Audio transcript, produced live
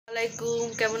আসসালামাইকুম,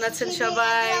 কেমন আছেন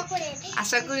সবাই?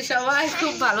 আশা করি সবাই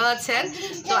খুব ভালো আছেন।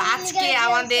 তো আজকে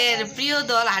আমাদের প্রিয়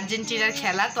দল আর্জেন্টিনার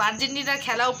খেলা। তো আর্জেন্টিনার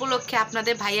খেলা উপলক্ষে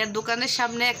আপনাদের ভাইয়ার দোকানের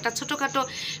সামনে একটা ছোটোখাটো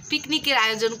পিকনিকের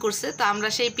আয়োজন করছে। তো আমরা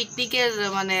সেই পিকনিকের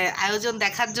আয়োজন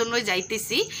দেখার জন্যই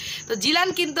যাইতেছি। তো জিলান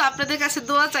কিন্তু আপনাদের কাছে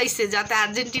দোয়া চাইছে যাতে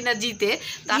আর্জেন্টিনা জিতে।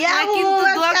 তো আপনারা কিন্তু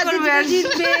দোয়া করবেন।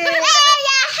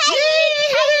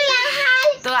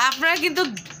 তো আপনারা কিন্তু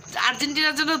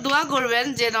আর্জেন্টিনার জন্য দোয়া করবেন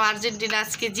যেন আর্জেন্টিনা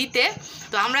আজকে জিতে।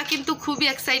 তো আমরা কিন্তু খুবই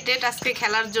এক্সাইটেড আজকে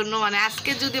খেলার জন্য।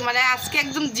 আজকে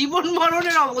একদম জীবন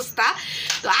মরণের অবস্থা।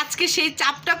 তো আজকে সেই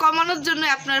চাপটা কমানোর জন্য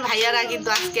আপনার ভাইয়ারা কিন্তু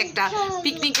আজকে একটা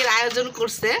পিকনিকের আয়োজন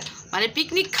করছে।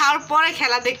 পিকনিক খাওয়ার পরে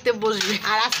খেলা দেখতে বসবে।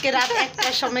 আর আজকে রাত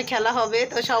 1টার সময় খেলা হবে।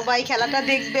 তো সবাই খেলাটা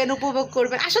দেখবেন, উপভোগ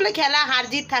করবেন। আসলে খেলা হার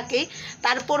জিত থাকে,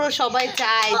 তারপরও সবাই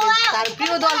চায় যে তার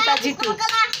প্রিয় দলটা জিতুক।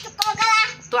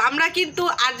 তো আমরা কিন্তু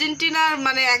আর্জেন্টিনার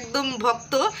একদম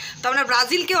ভক্ত। তো আমরা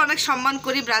ব্রাজিলকে অনেক সম্মান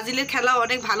করি, ব্রাজিলের খেলা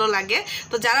অনেক ভালো লাগে।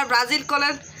 তো যারা ব্রাজিল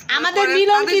করেন, আমাদের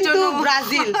মিলন কিন্তু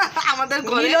ব্রাজিল, আমাদের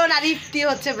মিলন আর ইফতি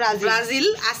হচ্ছে ব্রাজিল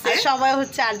আছে, সবাই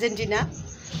হচ্ছে আর্জেন্টিনা।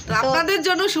 তো আপনাদের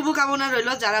জন্য শুভকামনা রইল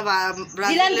যারা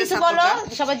ব্রাজিলের কিছু বলো,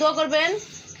 সবাই দোয়া করবেন।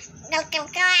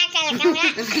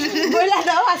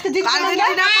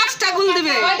 আর্জেন্টিনা 5টা গোল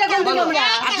দিবে।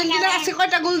 আর্জেন্টিনা আজকে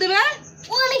কয়টা গোল দিবে?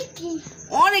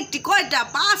 অনেকটি। কয়টা?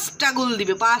 5টা গোল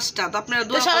দিবে, 5টা। তো আপনারা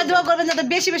সবাই দোয়া করবেন যাতে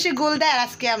বেশি বেশি গোল দেয়, আর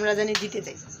আজকে আমরা জানি জিতে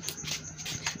যাই।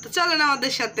 তো চলেন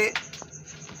আমাদের সাথে,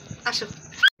 আসো।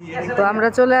 তো আমরা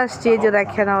চলে আসছি, এই যে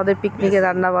দেখেন আমাদের পিকনিকে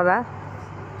রান্না বাড়া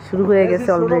শুরু হয়ে গেছে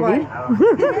অলরেডি।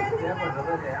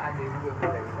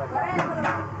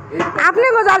 আপনি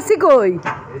গো জার্সি কই?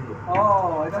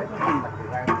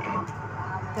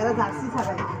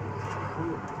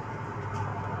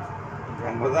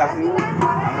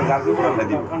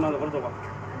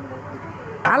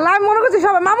 আল্লাহ, মনে করছি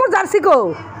সবাই মামুর জার্সি কো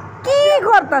কি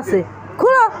করতেছে,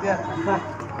 খুলো।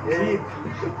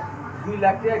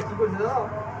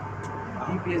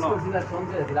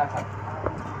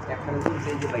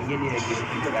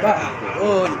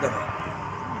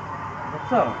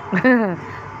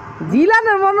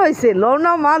 জিলানের মনে হয়েছে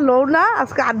লৌনা মা লৌনা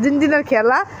আজকে আর্জেন্টিনার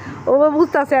খেলা, ও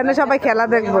বুঝতেছে এনে সবাই খেলা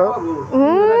দেখবো।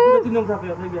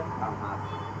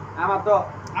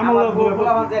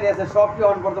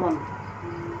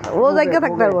 ও জায়গা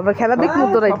থাকতে পারবো না, খেলা দেখবো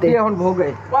তো রাইতে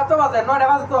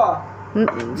 9:30।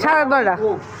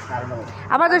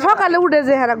 আবার যে সকালে উঠে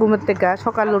যে হেরা ঘুমের থেকে,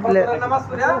 সকালে উঠলে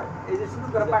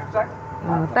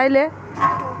তাইলে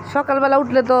সকালবেলা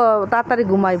উঠলে তো তাড়াতাড়ি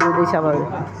ঘুমাইবো স্বাভাবিক।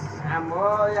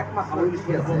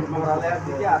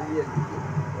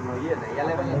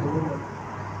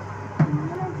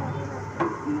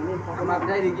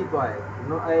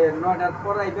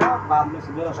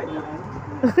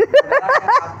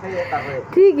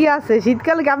 ঠিকই আছে,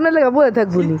 শীতকালে আপনার লেগে বয়ে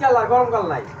থাকবো।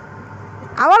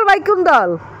 আমার ভাই কোন দল?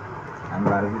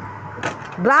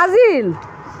 ব্রাজিল।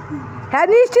 হ্যাঁ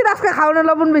নিশ্চিত আজকে খাওয়ানোর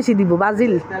লবণ বেশি দিব।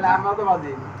 ব্রাজিল।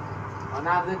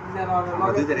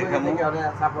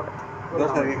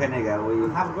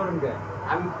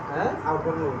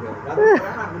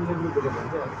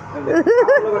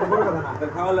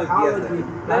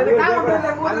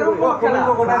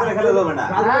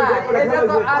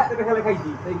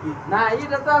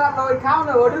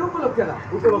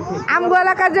 আমগো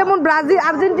এলাকায় যেমন ব্রাজিল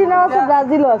আর্জেন্টিনা আছে,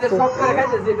 ব্রাজিলও আছে।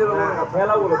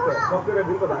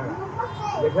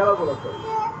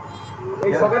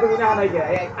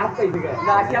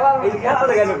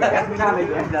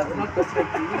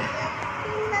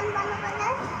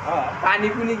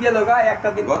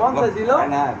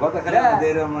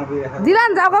 দিলান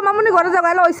যাও গা মামুনি, ঘরে যাও,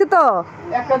 এলো হইছে তো।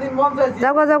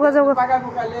 যাও গা, যাও গা, যাও গা।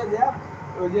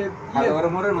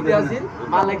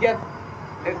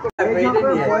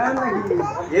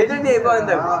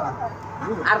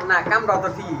 আর না কামরা তো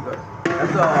ঠিকই করে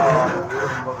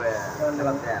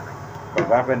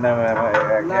বাপের নামে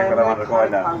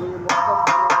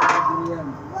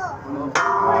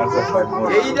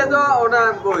এইটা তো ওটা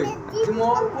বই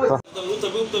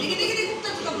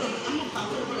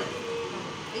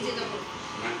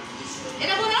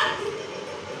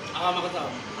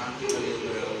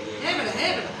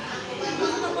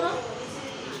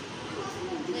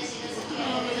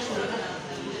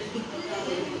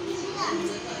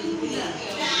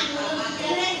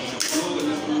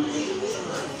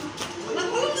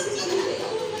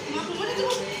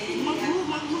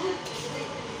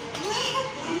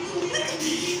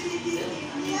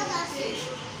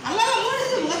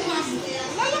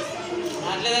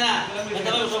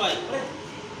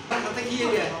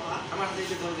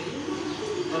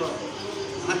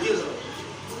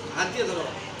হাত দিয়ে ধরো,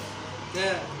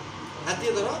 হাত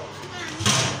দিয়ে ধরো।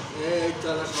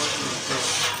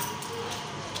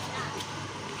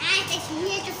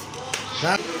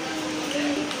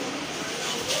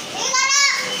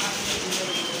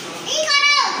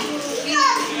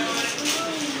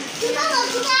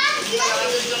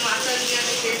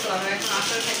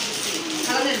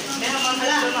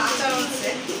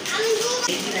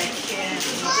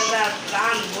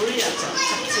 প্রাণ ভরি আছে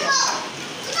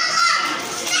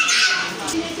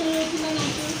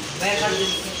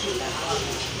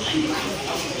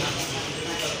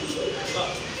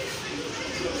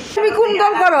তুমি কোন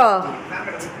দল করো?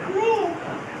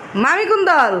 মামি কোন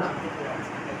দল?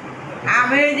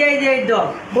 আমি যে দল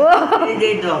ও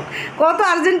যে দল কত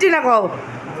আর্জেন্টিনা কও?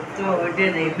 তো ওটা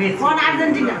নেই কোন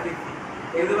আর্জেন্টিনা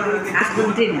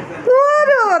আর্জেন্টিনা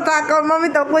পুরো টাকা মামি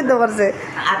তো কইতে পারছে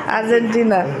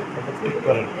আর্জেন্টিনা।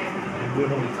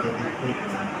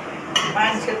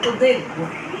 মানুষকে তো দেখবো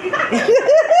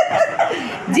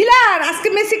জিলান আজকে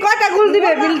মেসি কয়টা গোল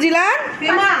দিবে? বিল জিলান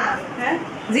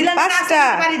জিলান পাঁচটা।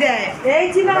 পারি দেয় এই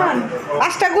জিলান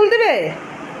 5টা গোল দিবে?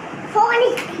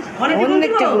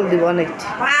 অনেকটা গোল দিবে অনেকটা।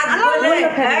 5 গোলে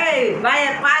এই ভাই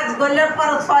 5 গোলের পর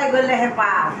 6 গোলে হে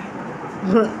পা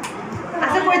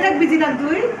আচ্ছা কই থাকবি জিলান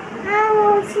তুই?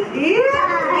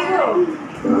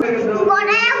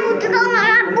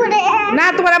 না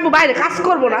তোমার আব্বু বাইরে কাজ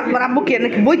করবো না, তোমার আব্বু কে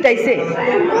নাকি বইতাইছে।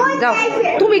 যাও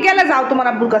তুমি গেলে যাও তোমার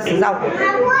আব্বুর কাছে যাও।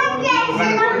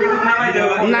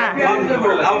 না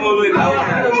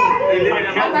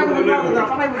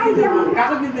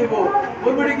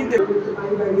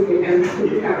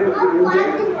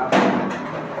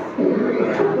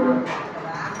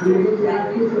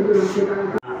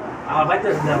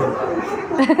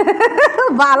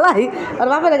বালাই আর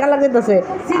বাপের গালা দিতেছে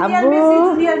আব্বু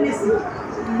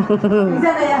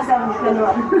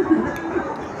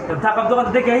থাকার দোকান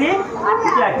দেখে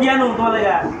কি আনো তোমার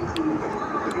লাগা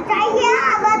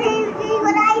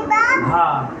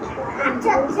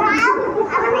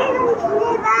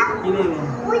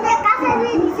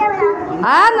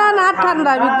হ্যাঁ না না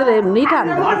ঠান্ডা ভিতরে এমনি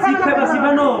ঠান্ডা। আর শিক্ষা বা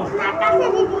শিখানো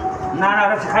না না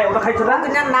ওটা খাই ওটা খাইছো না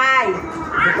দোকানে নাই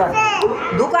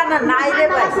দোকানে নাই রে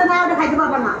ভাই না ওটা খাইতে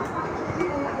পারবো না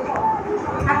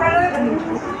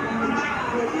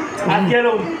আর কি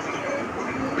এলো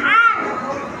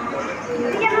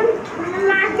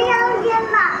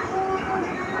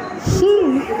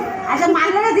আচ্ছা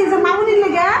মাইলে দিয়েছে মামুনির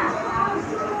লেগে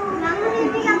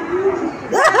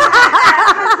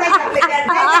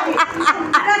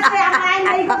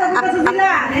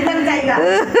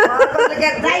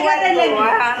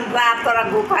তোরা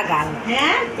গুফা গান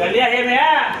হ্যাঁ চলিয়া হে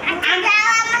মেয়া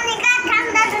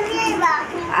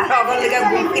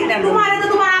তোমার তো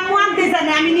তোমার আম্মু আনতে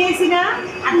জানে আমি নিয়েছি না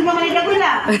আমি তোমার এটা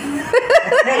কইলা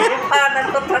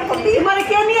তোমার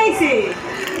কে নিয়ে আইছে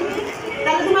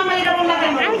তাহলে তুমি আমার এটা বললা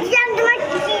কেন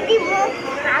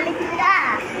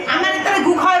আমার তাহলে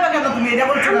গু খাওয়াইবা কেন তুমি এটা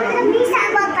বলছো না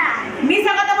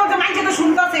মিছা কথা বলছো মানুষে তো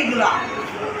শুনতেছে এগুলো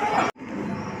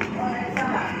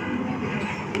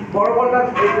বড় বড়টা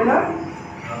দেখবে না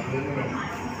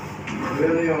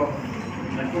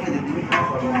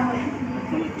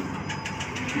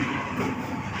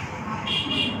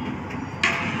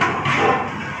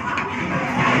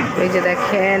ওই যে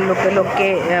দেখেন লোকে লোকে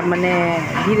মানে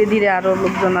ধীরে ধীরে আরো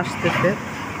লোকজন আসতেছে।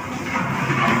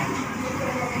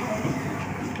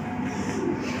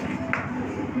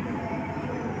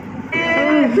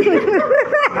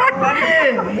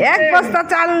 এক বস্তা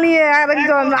চাল নিয়ে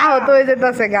আরেকজন আহত হয়ে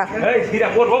যেতেছে গা। এই সিরা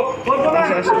করবো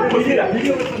সিরা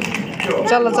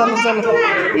চলো চলো চলো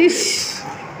ইস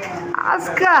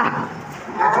আজকা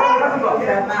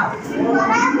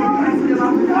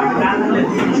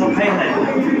সব খাই নাই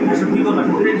এসব কি করবা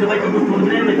ট্রেন সবাই তো ফোন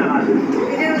করে বেটা না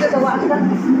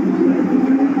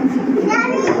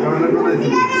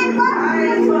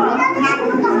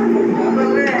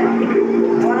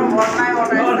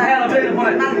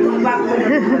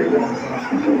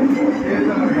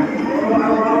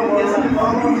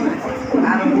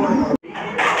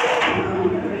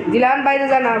দিলান বাইরে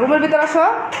যা না রুমের ভিতর আসো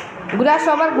ঘুরে আসো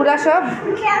আবার ঘুরে আসো।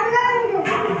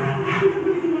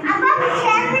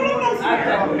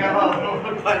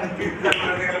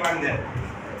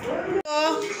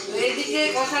 এইদিকে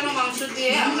কষানো মাংস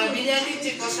দিয়ে আমরা বিরিয়ানির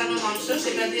যে কষানো মাংস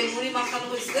সেটা দিয়ে মুড়ি মাখানো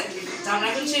হয়েছে। আমরা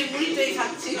এখন সেই মুড়িটাই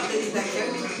খাচ্ছি। দেখেন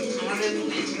আমাদের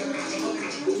মুড়ি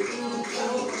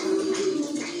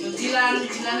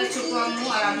জিলানের ছোট আম্মু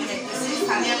আর আমি দেখতেছি।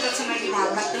 স্থানীয় কাছে নাকি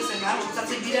ভালো লাগতেছে না, ওর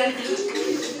কাছে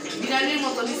বিরিয়ানির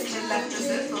মতো স্মেল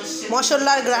লাগতেছে। তো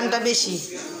মশলার গ্রানটা বেশি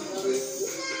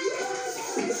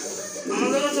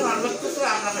আমাদের কাছে ভালো লাগতেছে,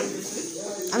 আমরা খাইতেছি।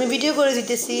 আমি ভিডিও করে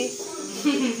দিতেছি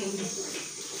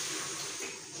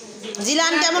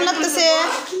জিলান কেমন লাগতেছে?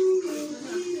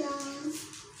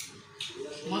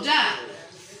 মজা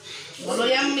বলো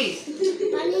ইয়াম্মি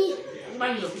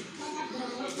বানিও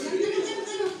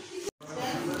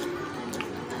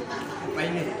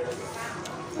পাইনি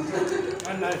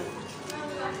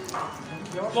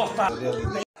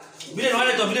বিরিয়ানি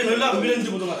হয় তো বিরিয়ানি হইলো বিরিয়ানি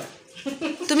দিব তোমার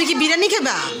তুমি কি বিরিয়ানি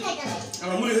খাবা?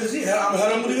 আমরা মুড়ি খেয়েছি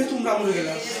আমরা মুড়ি খেয়েছি তোমরা মুড়ি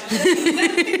খেলা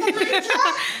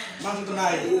মাংস তো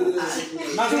নাই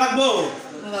মাংস লাগবো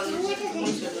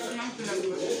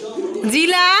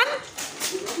জিলান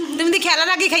তুমি তো খেলার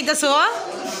আগে খাইতেছো।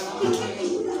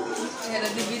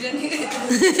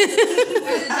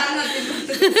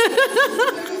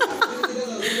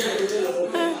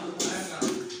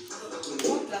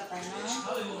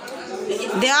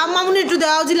 দাও মামুনি একটু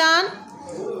দাও, জিলান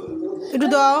একটু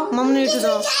দাও, মামুনি একটু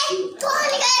দাও।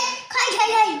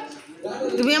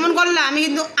 তুমি এমন করলে আমি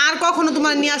কিন্তু আর কখনো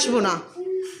তোমার নিয়ে আসবো না,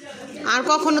 আর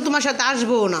কখনো তোমার সাথে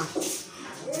আসবো না।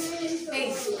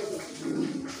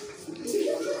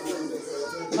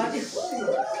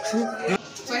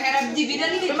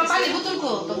 পানি বোতল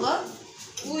কো তো গো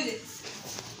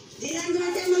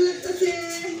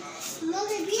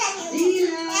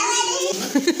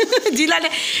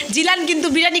জিলান কিন্তু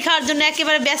বিরিয়ানি খাওয়ার জন্য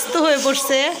একেবারে ব্যস্ত হয়ে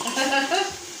পড়ছে।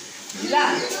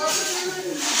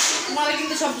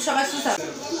 কিন্তু সবাই সুস্থ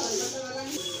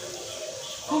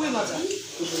খুবই মজা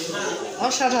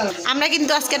অসাধারণ। আমরা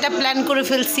কিন্তু আজকে একটা প্ল্যান করে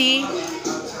ফেলছি,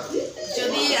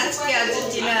 যদি আজকে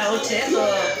আর্জেন্টিনা ওঠে তো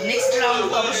নেক্সট রাউন্ড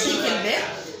অবশ্যই খেলবে।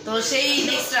 তো সেই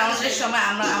নেক্সট রাউন্ডের সময়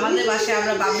আমরা আমাদের বাসায়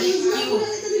আমরা বারবিকিউ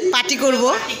পার্টি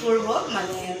করব।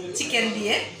 মানে চিকেন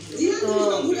দিয়ে। তো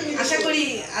আশা করি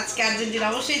আজকে আর্জেন্টিনা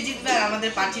অবশ্যই জিতবে আর আমাদের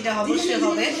পার্টিটা অবশ্যই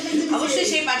হবে। অবশ্যই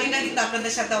সেই পার্টিটা কিন্তু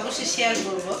আপনাদের সাথে অবশ্যই শেয়ার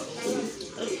করব।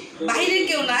 বাইরের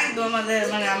কেউ না, একদম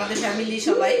আমাদের ফ্যামিলি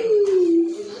সবাই।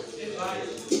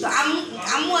 তো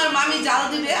আম্মু আর মামি জাল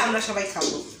দিবে, আমরা সবাই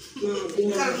খাবো।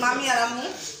 কারণ মামি আর আম্মু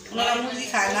ওনারা মুরগি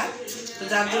খায় না, তো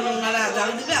যার জন্য ওনারা জাল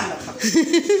দিবে, আমরা খাবো।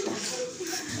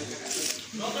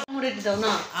 দাও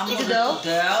না একটু দাও,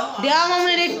 দাও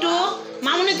মামুনির একটু।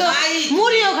 মামুনি তো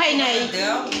মুড়িও খাই নাই,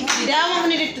 দাও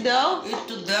মামুনির একটু দাও।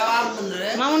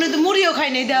 মামুনি তো মুড়িও খাই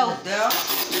নাই, দাও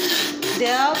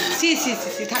দাও। সি সি সি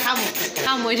সি খামো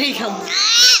খামো, এটাই খামো।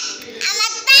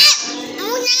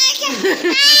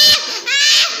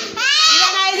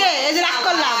 এই যে রাগ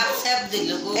করলাম,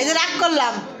 এই যে রাগ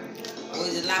করলাম।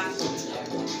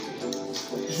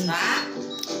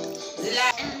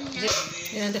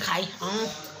 খাই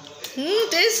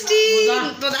টেস্টি।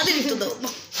 তো দাদি একটু দাও,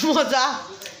 মজা।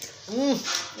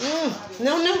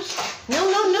 No, no, no,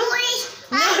 no, no.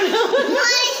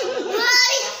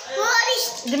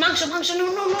 The মাংস মাংস, no,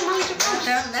 no, no, মাংস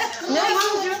no,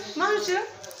 মাংস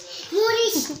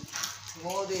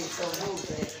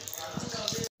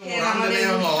আমাদের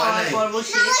খাওয়ার পর্ব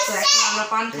শেষ। তো এখন আমরা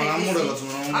পান খাইতেছি।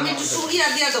 আমি একটু সুরিয়া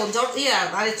দিয়া দাও,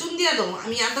 আরে চুন দিয়া দাও।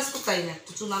 আমি আন্দাজ করতে পারি না,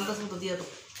 একটু চুন আন্দাজ মতো দিয়া দাও।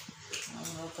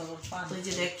 তো এই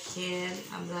যে দেখেন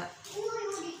আমরা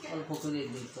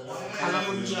খালা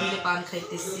বন্ধু মিলে পান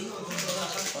খাইতেছি।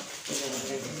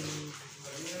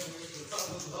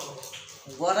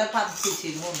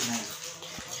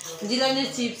 জিলানের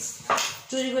চিপস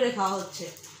চুরি করে খাওয়া হচ্ছে।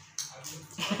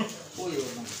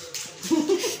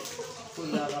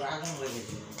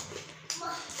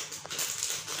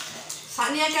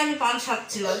 সানিয়াকে আমি পান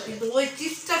সাজছিলাম, কিন্তু ওই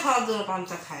চিপসটা খাওয়ার জন্য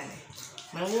পানটা খায় না।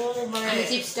 আমি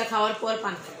চিপসটা খাওয়ার পর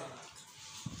পান খাই।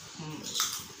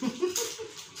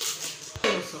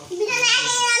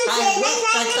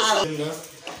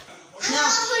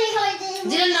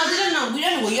 জিলান নাও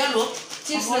বিরিয়ানি হইয়া লো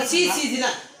চিপস না, সি সি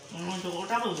জিলান,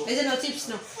 ওটা বলবো। এই যে নাও চিপস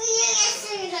নাও।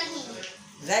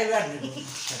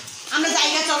 আমরা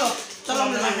জায়গা চলো চলো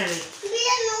আমরা বাসায়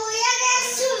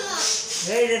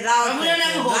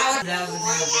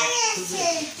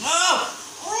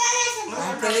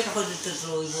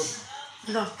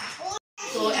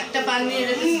তো একটা পান নিয়ে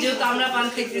রেখেছি, যেহেতু আমরা পান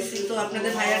খাইতেছি তো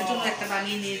আপনাদের ভাইয়ার জন্য একটা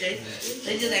বানিয়ে নিয়ে যাই।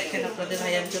 এই যে দেখেন আপনাদের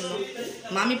ভাইয়ার জন্য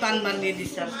মামি পান বানিয়ে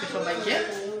দিচ্ছে আজকে সবাইকে,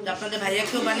 তো আপনাদের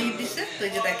ভাইয়াকেও বানিয়ে দিচ্ছে। তো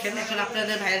এই যে দেখেন এখন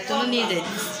আপনাদের ভাইয়ার জন্য নিয়ে যাই।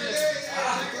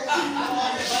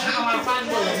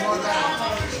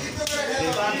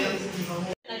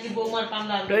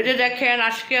 ওই যে দেখেন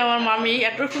আজকে আমার মামি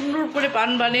এত সুন্দর করে পান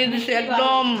বানিয়ে দিচ্ছে,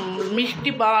 একদম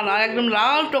মিষ্টি পান আর একদম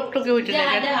লাল টকটকে হয়েছে।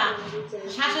 দেখেন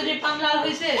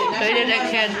এই যে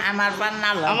দেখেন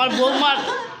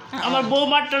আমার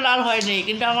বৌমারটা লাল হয়নি,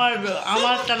 কিন্তু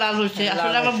আমারটা লাল হয়েছে।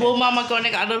 আসলে আমার বৌমা আমাকে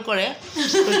অনেক আদর করে।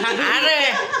 আরে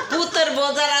পুতের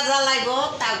বোঝারা জ্বালাই গো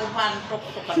তাকে পান টক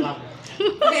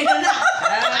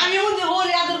আমি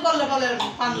ওরে আদর করলে বলে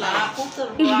পান লাভ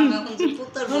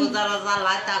পুত্তর বউ যারা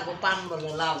জ্বালায় তাকে পান বলে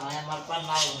লাভ হয়, আমার পান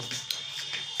লাভ হয়।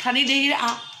 খানি দেখি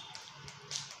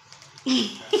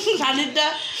খানিটা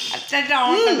আচ্ছা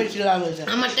আমারটা বেশি লাভ হয়েছে।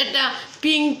 আমারটা একটা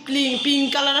পিঙ্ক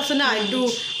কালার আছে না, একটু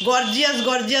গর্জিয়াস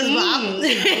ভাব।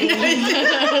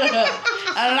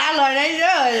 আর লাল হয় নাই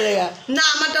যে না,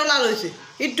 আমারটাও লাল হয়েছে,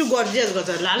 একটু গর্জিয়াস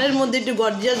কথা, লালের মধ্যে একটু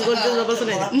গর্জিয়াস আছে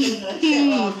না।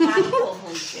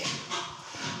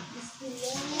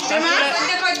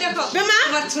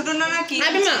 ছোট না নাকি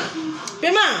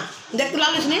পেমা দেখতে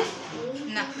লাল হয়েছে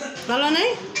না, লাল নাই,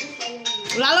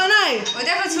 লাল নাই, ওই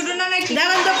দেখো ছোট না নাকি,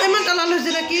 দেখেন তো পেমাটা লাল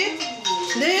হয়েছে নাকি,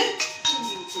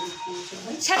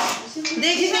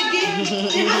 দেখি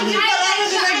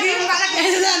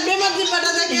পেমার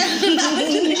জিব্বাটা দেখে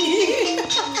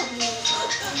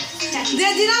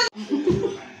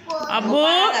আব্বু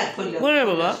বলে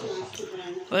বাবা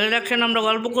ওই দেখছেন আমরা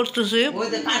গল্প করতেছি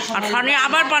আর খানি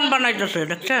আবার পান বানাইতেছে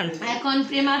দেখছেন। এখন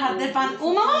প্রেমার হাতের পান ও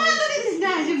মামা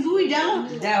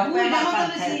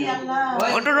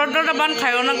ওটা রোডটা পান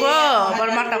খাইও না গো, আবার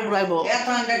মাথা ঘুরাইবো।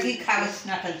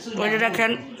 ওই যে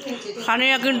দেখেন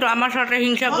খানিয়া কিন্তু আমার সাথে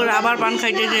হিংসা করে আবার পান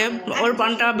খাইতেছে, ওর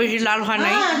পানটা বেশি লাল হয়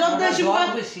নাই।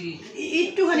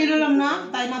 একটুখানি রইলাম না,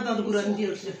 তাই মাথা ঘুরান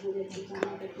দিয়েছে।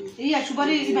 এই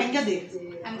সুপারি ভাঙ্গা দে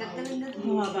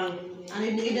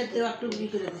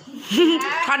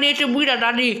খানি এসে বুড়া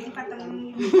দাদি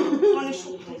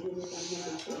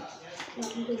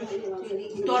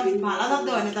তোর ভালো থাকতে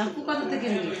হয় না, তার কুকা থেকে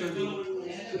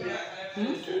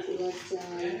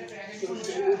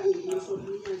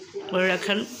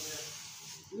রাখেন।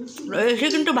 এসে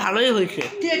কিন্তু ভালোই হয়েছে।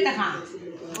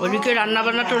 ওইদিকে রান্না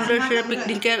বান্না চলতেছে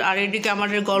পিকনিকের, আর এদিকে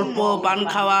আমাদের গল্প, পান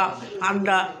খাওয়া,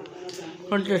 আড্ডা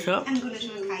চলতেছে।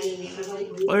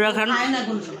 ওই রাখেন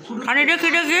খানি দেখি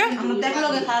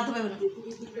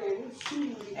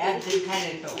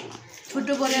ছোট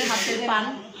বলের হাতের পান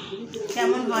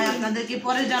কেমন হয় আপনাদেরকে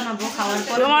পরে জানাবো খাওয়ার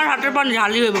পর। তোমার হাতের পান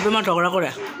ঝালি হইব, তোমার ঝগড়া করে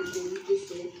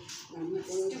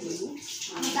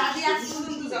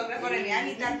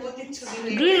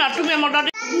তুমি আমার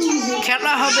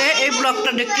খেলা হবে এই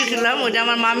ব্লগটা দেখতেছিলাম। ওই যে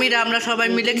আমার মামিরা আমরা সবাই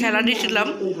মিলে খেলা দিয়েছিলাম,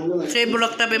 সেই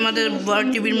ব্লগটা আমাদের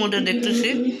টিভির মধ্যে দেখতেছি।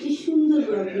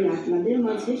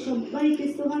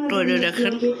 তো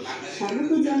দেখেন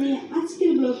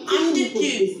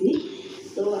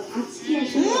তো আজকে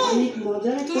আসলে অনেক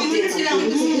মজার একটা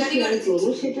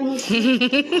সেটা হচ্ছে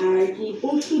আর কি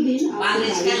পরশুদিন আমার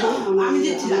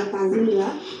কাজিনরা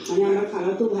মানে আমার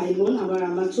খালাতো ভাই বোন আবার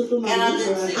আমার ছোট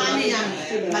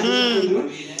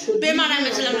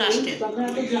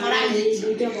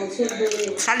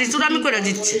খালি চুরামি করে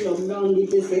দিচ্ছে, লকডাউন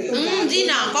দিতেছে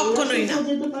কখনোই না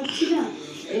যেতে পারছি না।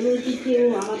 এবার কি কেউ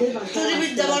আমাদের বাসায়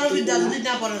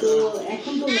তো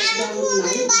এখন তো লকডাউন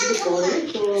নাই, পরে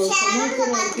তো সময়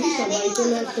করে আর কি সবাই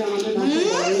চলে আসছে আমাদের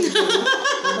বাসায়।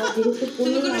 আবার যেহেতু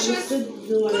 15 আগস্টে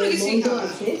মানে বন্ধ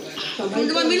আছে, সবাই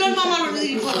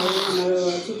আমার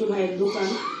ছোট ভাইয়ের দোকান,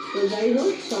 তো যাই হোক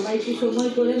সবাইকে সময়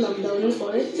করে লকডাউনের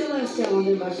পরে চলে আসছে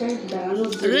আমাদের বাসায় বেড়ানোর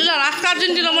জন্য।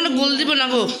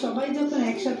 সবাই যখন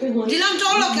একসাথে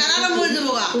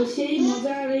তো সেই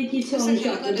মজার এই কিছু অংশ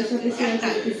আপনাদের সাথে শেয়ার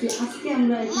করতেছি। আজকে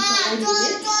আমরা একটু সবাই মিলে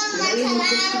ঘরের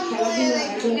মধ্যে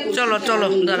খেলাধুলা চলো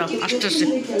দাঁড়াও আসতেছে।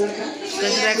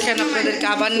 দেখেন আপনাদেরকে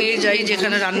আবার নিয়ে যাই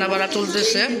যেখানে রান্না বাড়া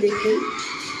চলতেছে।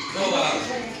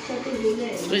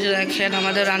 দেখেন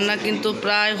আমাদের রান্না কিন্তু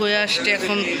প্রায় হয়ে আসছে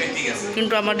এখন,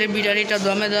 কিন্তু আমাদের বিরিয়ানিটা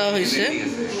দমে দেওয়া হয়েছে।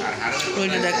 ওই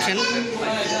যে দেখেন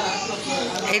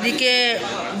এদিকে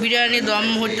বিরিয়ানি দম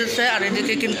হইতেছে আর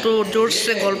এদিকে কিন্তু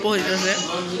জোরসে গল্প হইতেছে।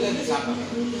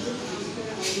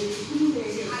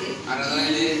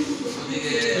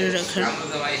 দেখেন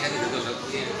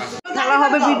খেলা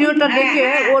হবে, ভিডিওটা দেখে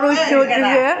ওর ইচ্ছে হচ্ছে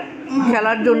যে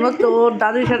খেলার জন্য, তো ওর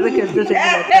দাদির সাথে খেলতেছে।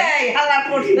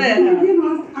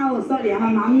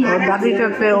 ওর দাদির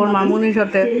সাথে ওর মামুনির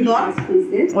সাথে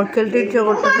ওর খেলতে ইচ্ছে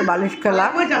করতেছে বালিশ খেলা।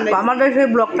 আমাদের সেই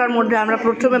ব্লগটার মধ্যে আমরা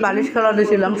প্রথমে বালিশ খেলা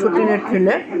দিয়েছিলাম শুটিংয়ের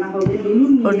ছেলে,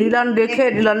 তো ডিলান দেখে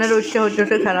ডিলানের ইচ্ছে হচ্ছে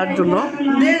খেলার জন্য।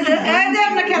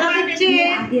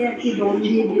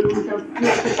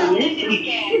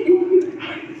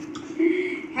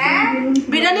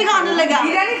 বিরিয়ানি খাওয়ানোর লাগে,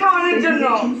 বিরিয়ানি খাওয়ানোর জন্য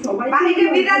বাহিরে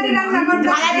বিরিয়ানি রান্না করতে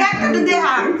আগে একটা তো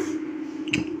দেহা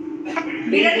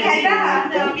বিরিয়ানি খাইবা।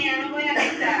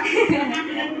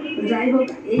 যাই হোক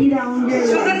এই রাউন্ডে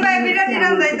সুজন ভাই বিরিয়ানি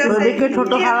রান্না যাইতেছে, ওদিকে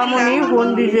ছোট হারামনি ফোন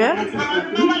দিছে।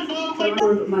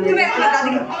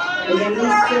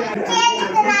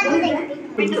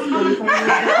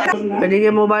 এদিকে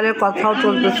মোবাইলে কথাও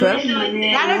চলতেছে।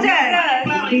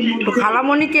 তো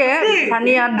খালামণিকে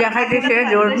সানি আর দেখাইতেছে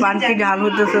যে ওর পানটি ঝাল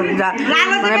হইতেছে,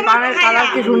 মানে পানের কালার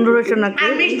কি সুন্দর হয়েছে নাকি।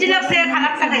 আর মিষ্টি লাগছে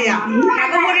খারাপটা খাইয়া।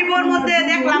 কাকু পরিবার মধ্যে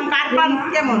দেখলাম কাঠ পান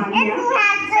কেমন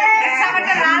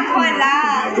একটা লাল হয়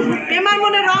লাল, পেমার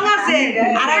মনে রং আছে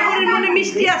আর আমার মনে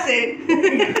মিষ্টি আছে।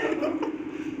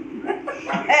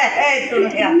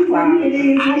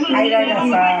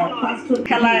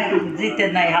 খেলায় জিতে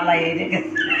নাই হালাই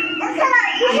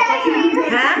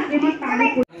হ্যাঁ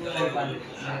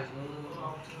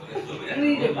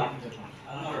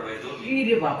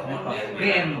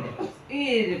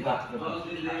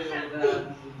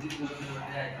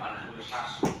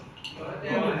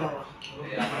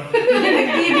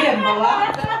কি ব্যায়াম বাবা,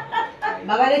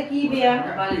 বাবারে কি ব্যায়াম?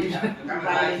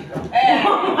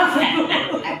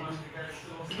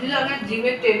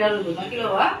 জিমের ট্রেনার হলো নাকি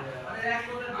বাবা?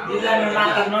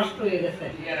 মাথা নষ্ট হয়ে গেছে।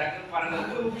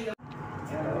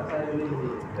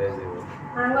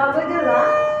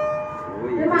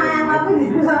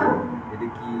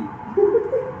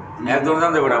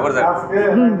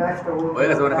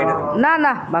 না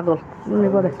না বাদল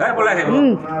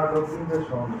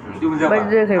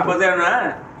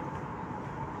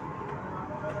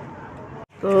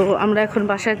তো আমরা এখন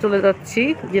বাসায় চলে যাচ্ছি।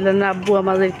 জিলানের আব্বু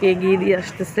আমাদেরকে এগিয়ে দিয়ে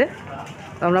আসতেছে,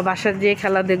 তো আমরা বাসায় যেয়ে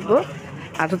খেলা দেখবো।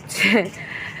 আর হচ্ছে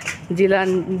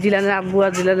জিলানের আব্বু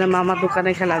আর জিলানের মামা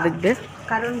দোকানে খেলা দেখবে।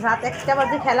 কারণ রাত 1টা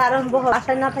বাজে খেলা আরম্ভ হয়,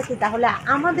 বাসায় না থাকি তাহলে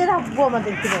আমাদের আব্বু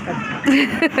আমাদের কি ব্যাপার।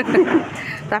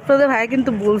 আপনাদের ভাই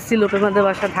কিন্তু বলছিল তোমাদের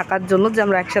বাসায় থাকার জন্য, যে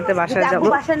আমরা একসাথে বাসায় যাবো।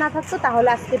 বাসায় না থাকতো তাহলে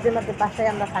আজকে তোমাদের বাসায়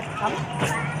আমরা থাকতাম,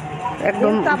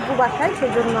 একদম আব্বু বাসায়,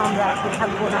 সেজন্য আমরা আজকে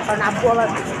থাকবো না। কারণ আব্বু আবার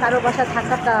কারো বাসায়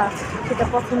থাকাটা সেটা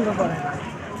পছন্দ করে না।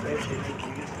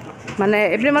 মানে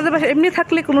এমনি আমাদের বাসায় এমনি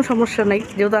থাকলে কোনো সমস্যা নাই,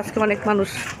 যেহেতু আজকে অনেক মানুষ,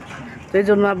 তো এই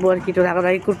জন্য আব্বু আর কি একটু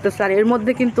রাগারাগি করতেছে। আর এর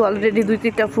মধ্যে কিন্তু অলরেডি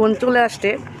 2-3টা ফোন চলে আসছে,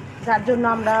 যার জন্য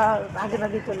আমরা আগে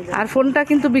আগে চলে যাই। আর ফোনটা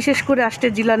কিন্তু বিশেষ করে আসছে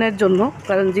জিলানের জন্য,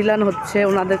 কারণ জিলান হচ্ছে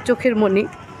ওনাদের চোখের মণি।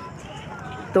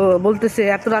 তো বলতেছে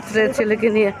এত রাত্রে ছেলেকে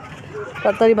নিয়ে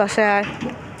তাড়াতাড়ি বাসায় আয়,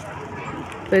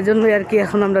 তো এই জন্যই আর কি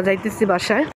এখন আমরা যাইতেছি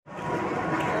বাসায়।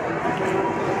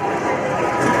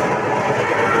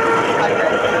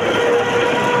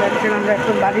 আমরা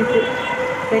এখন বাড়িতে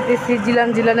যাইতেছি।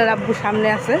 জিলানের আব্বু সামনে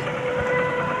আছে,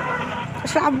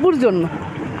 আসলে আব্বুর জন্য।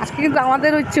 আজকে কিন্তু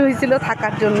আমাদেরও ইচ্ছে হয়েছিল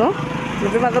থাকার জন্য,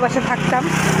 যদি আমাদের বাসায় থাকতাম,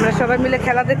 আমরা সবাই মিলে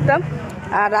খেলা দেখতাম,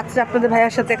 আর রাত্রে আপনাদের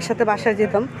ভাইয়ের সাথে একসাথে বাসায়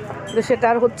যেতাম, কিন্তু সেটা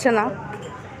আর হচ্ছে না।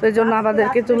 তো এই জন্য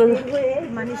আমাদেরকে চলে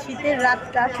মানে শীতের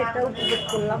রাতটা সেটা উপভোগ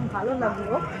করলাম, ভালো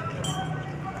লাগলো।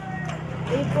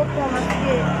 এই প্রথম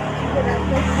আজকে শীতের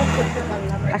রাতটা উপভোগ করতে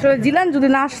পারলাম। আসলে জিলান যদি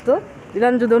না আসতো,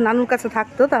 জিলান যদি ওর নানুর কাছে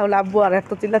থাকতো, তাহলে আব্বু আর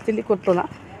এত চিল্লাচিল্লি করতো না।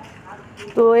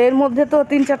 তো এর মধ্যে তো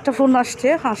 3-4টা ফোন আসছে,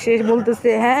 সে বলতেছে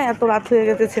হ্যাঁ এত রাত হয়ে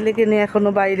গেছে, ছেলেকে নিয়ে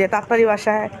এখনও বাইরে, তাড়াতাড়ি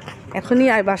বাসায়, এখনই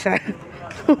আয় বাসায়।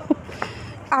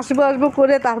 আসবো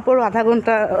করে তারপর আধা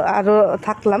ঘন্টা আরও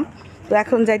থাকলাম, তো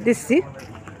এখন যাইতেছি।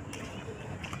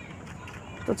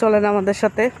 তো চলেন আমাদের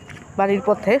সাথে বাড়ির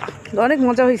পথে। অনেক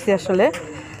মজা হয়েছে আসলে।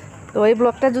 তো এই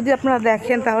ব্লগটা যদি আপনারা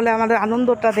দেখেন তাহলে আমাদের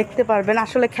আনন্দটা দেখতে পারবেন।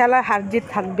 আসলে খেলায় হার জিত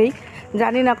থাকবেই,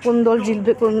 জানি না কোন দল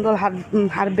জিতবে কোন দল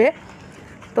হারবে।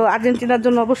 তো আর্জেন্টিনার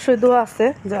জন্য অবশ্যই দোয়া আছে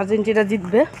যে আর্জেন্টিনা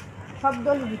জিতবে, সব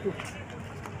দল জিতুক।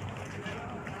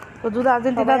 তো যদি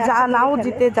আর্জেন্টিনা নাও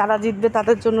জিতে, যারা জিতবে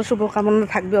তাদের জন্য শুভকামনা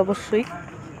থাকবে অবশ্যই।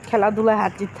 খেলাধুলায়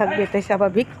হার জিত থাকবে, এটাই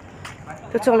স্বাভাবিক।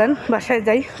 তো চলেন বাসায়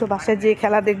যাই, তো বাসায় যেয়ে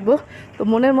খেলা দেখব। তো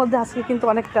মনের মধ্যে আজকে কিন্তু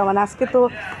অনেকটা, মানে আজকে তো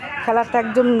খেলাটা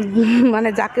একজন মানে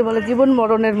যাকে বলে জীবন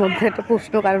মরণের মধ্যে একটা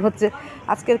প্রশ্ন। কারণ হচ্ছে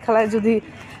আজকের খেলায় যদি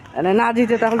মানে না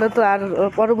জিতে তাহলে তো আর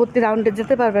পরবর্তী রাউন্ডে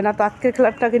যেতে পারবে না। তো আজকের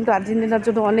খেলাটা কিন্তু আর্জেন্টিনার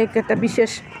জন্য অনেক একটা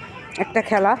বিশেষ একটা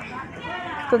খেলা।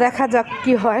 তো দেখা যাক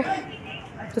কি হয়।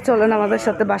 তো চলেন আমাদের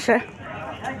সাথে বাসায়।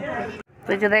 তো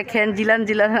এই যে দেখেন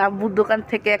জিলানের আব্বুর দোকান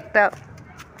থেকে একটা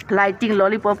লাইটিং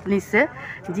ললিপপ নিছে।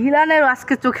 জিলানের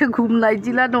আজকে চোখে ঘুম নাই,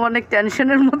 জিলানও অনেক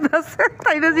টেনশনের মধ্যে আছে,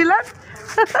 তাই না জিলান?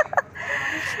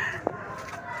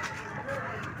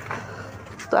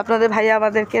 তো আপনাদের ভাইয়া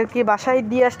আমাদেরকে আর কি বাসায়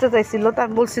দিয়ে আসতে চাইছিল, তা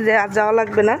আমি বলছি যে আর যাওয়া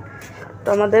লাগবে না। তো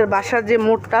আমাদের বাসার যে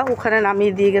মোড়টা ওখানে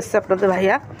নামিয়ে দিয়ে গেছে আপনাদের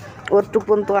ভাইয়া, ওরটুক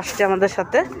পর্যন্ত আসছে আমাদের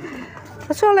সাথে।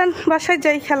 তো চলেন বাসায়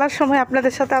যাই, খেলার সময়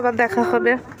আপনাদের সাথে আবার দেখা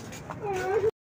হবে।